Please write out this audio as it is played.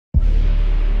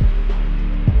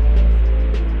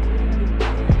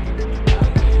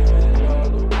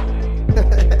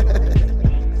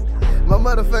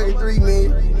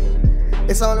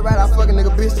It's only right I fucking nigga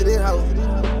bitch to this hoe.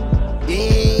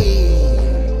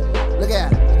 Yeah. Look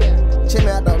at it. Check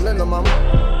me out though, little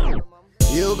mama.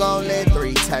 You gon' let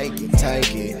 3 take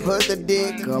it. Put the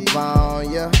dick up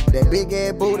on ya. That big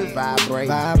ass booty vibrate.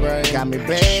 Got me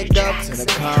bagged up to the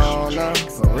corner,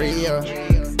 for real.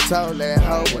 Told that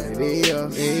hoe what it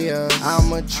is.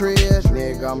 I'm a trill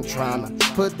nigga, I'm tryna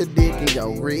put the dick in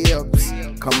your ribs.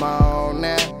 Come on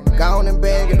now, go on and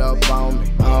bag it up on me.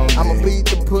 I'ma beat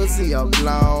the pussy up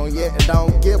long, yeah.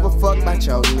 Don't give a fuck about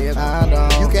your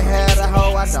nigga. You can have the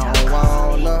hoe, I don't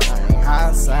wanna. I ain't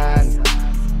outside.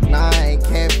 Nah, I ain't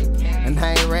camping, and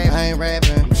I ain't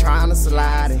rapping. I'm tryna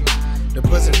slide it. The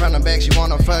pussy from the back, she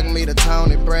wanna fuck me to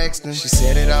Tony Braxton. She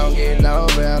said it don't get no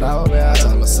better. I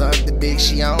told her suck the dick,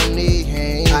 she don't need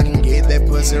hand. I can get that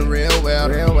pussy real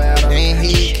well. And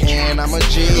he can, I'm a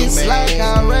G, man. It's like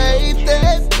I raped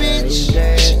that bitch.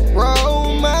 She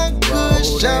roll my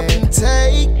kush up and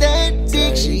take that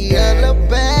dick. She got a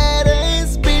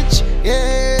badass bitch,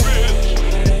 yeah.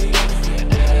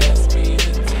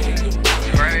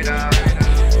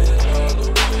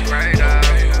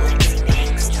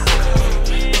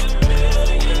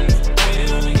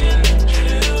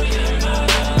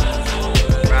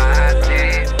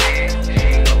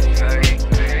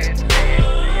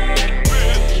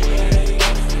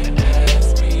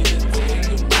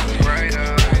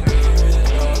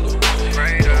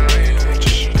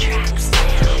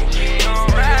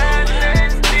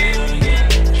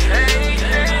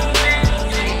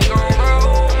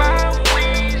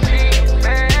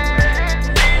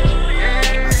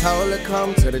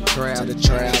 Come to the trap.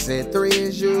 I said 3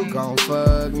 is you gon'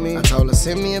 fuck me. I told her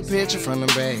send me a picture from the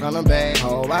back.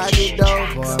 Oh, I get dope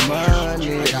for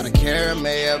money. I got a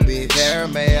caramel bitch.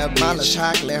 My little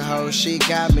chocolate hoe, she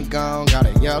got me gone. Got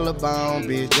a yellow bone,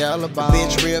 bitch. The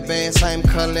bitch real bad, same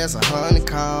color as a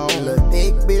honeycomb. Little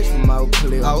thick bitch from Oak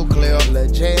Cliff. Little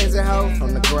jazzy hoe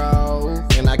from the Grove.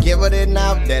 And I give her that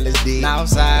now, Dallas D.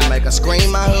 Outside, make her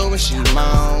scream my hood when she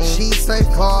moan. She say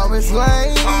Forest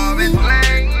Lane.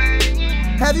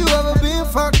 Have you ever been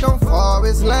fucked on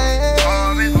Forest Lane? Yeah,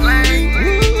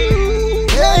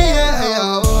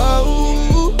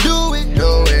 oh, do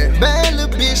it. Bad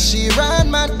little bitch, she ride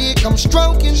my dick, I'm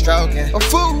stroking. A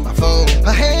fool.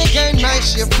 Her hand game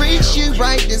nice, she a freak, she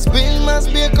right. This bitch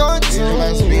must be a cartoon.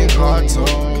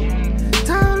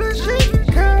 Tell her she can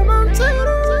come on to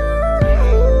the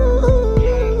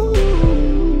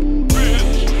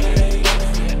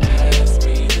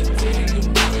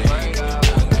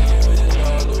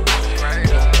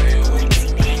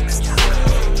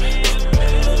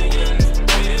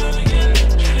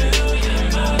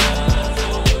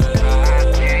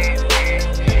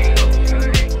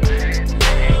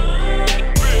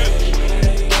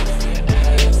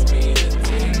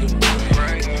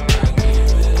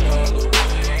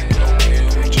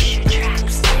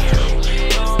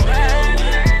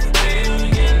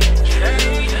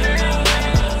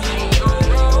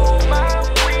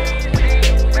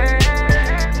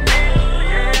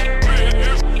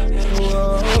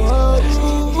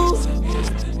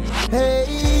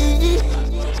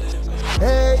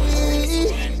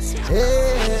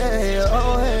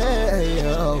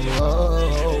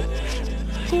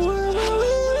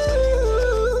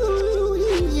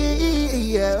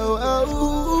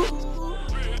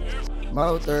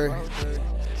Mo3,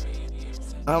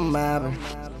 I'm mobbing.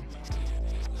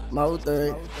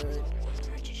 Mo3,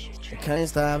 I can't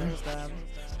stop it.